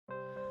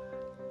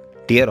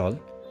Dear all,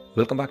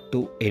 welcome back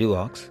to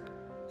Edu-Archs.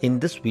 In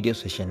this video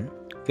session,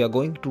 we are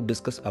going to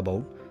discuss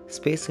about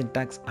space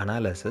syntax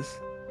analysis,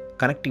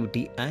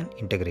 connectivity and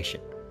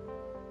integration.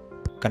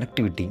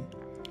 Connectivity,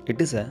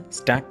 it is a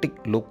static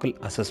local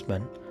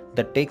assessment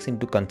that takes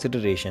into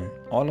consideration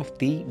all of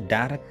the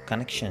direct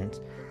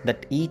connections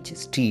that each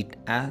street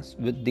has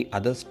with the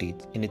other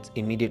streets in its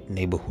immediate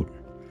neighborhood.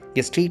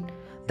 A street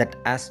that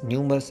has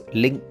numerous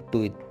linked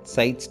to its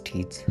side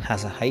streets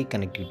has a high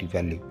connectivity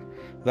value,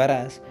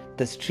 whereas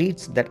the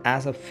streets that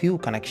has a few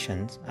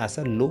connections has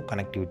a low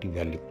connectivity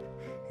value.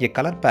 A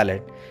color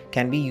palette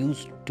can be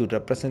used to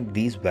represent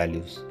these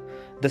values.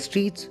 The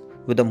streets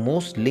with the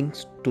most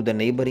links to the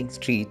neighboring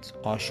streets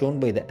are shown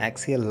by the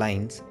axial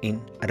lines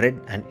in red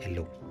and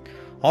yellow.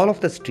 All of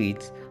the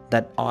streets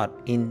that are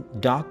in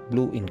dark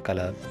blue in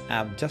color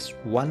have just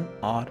one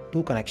or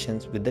two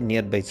connections with the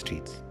nearby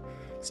streets.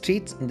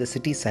 Streets in the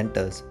city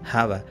centers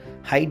have a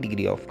high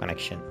degree of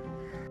connection.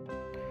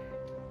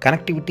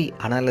 Connectivity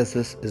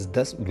analysis is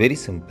thus very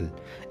simple.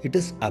 It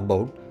is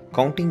about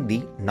counting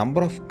the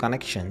number of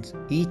connections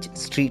each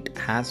street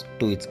has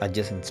to its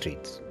adjacent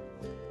streets.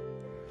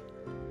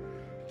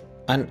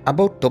 And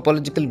about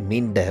topological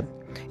mean depth,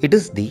 it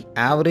is the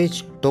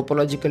average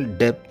topological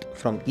depth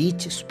from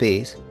each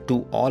space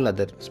to all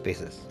other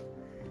spaces.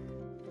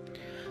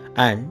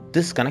 And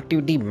this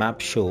connectivity map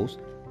shows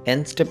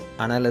n-step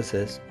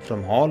analysis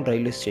from all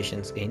railway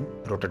stations in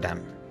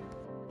Rotterdam.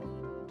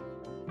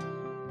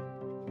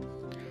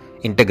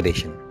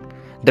 Integration.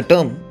 The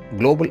term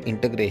global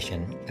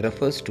integration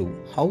refers to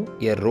how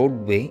a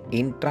roadway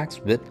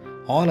interacts with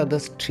all other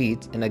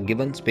streets in a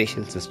given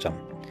spatial system.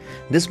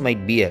 This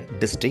might be a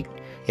district,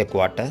 a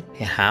quarter,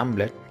 a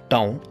hamlet,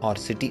 town or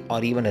city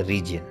or even a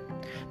region.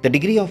 The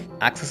degree of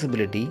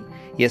accessibility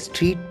a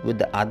street with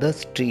the other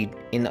street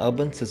in an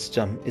urban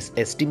system is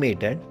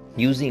estimated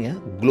using a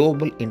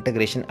global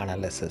integration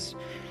analysis,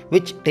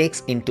 which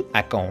takes into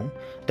account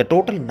the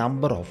total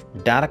number of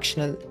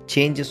directional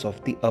changes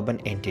of the urban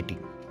entity.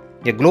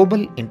 A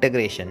global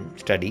integration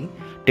study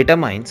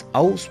determines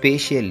how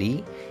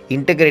spatially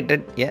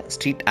integrated a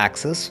street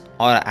axis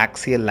or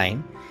axial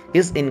line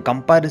is in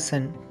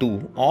comparison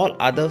to all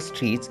other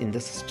streets in the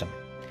system.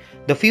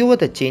 The fewer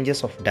the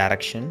changes of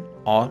direction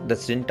or the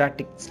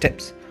syntactic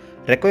steps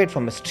required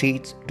from a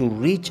street to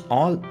reach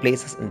all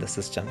places in the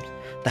system,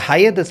 the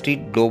higher the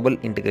street global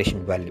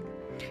integration value.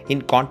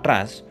 In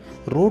contrast,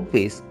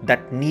 roadways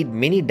that need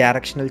many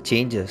directional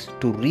changes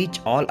to reach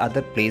all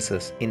other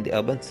places in the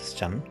urban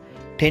system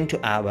tend to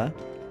have a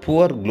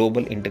poor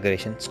global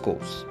integration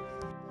scores.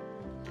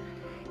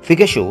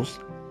 Figure shows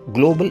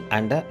global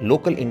and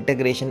local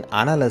integration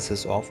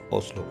analysis of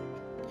Oslo.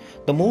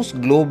 The most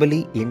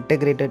globally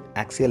integrated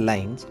axial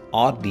lines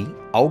are the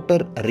outer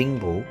ring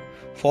road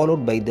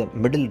followed by the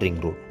middle ring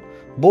road.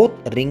 Both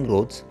ring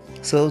roads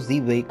serve the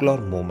vehicular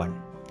movement.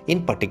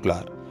 In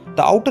particular,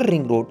 the outer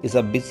ring road is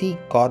a busy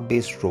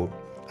car-based road.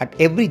 At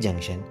every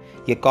junction,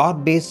 a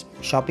car-based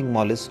shopping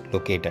mall is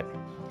located.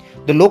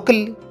 The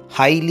local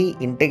highly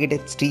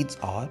integrated streets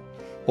are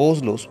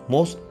Oslo's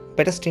most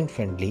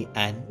pedestrian-friendly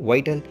and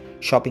vital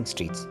shopping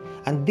streets,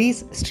 and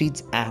these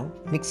streets have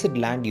mixed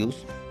land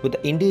use with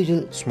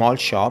individual small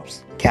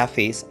shops,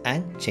 cafes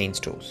and chain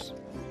stores.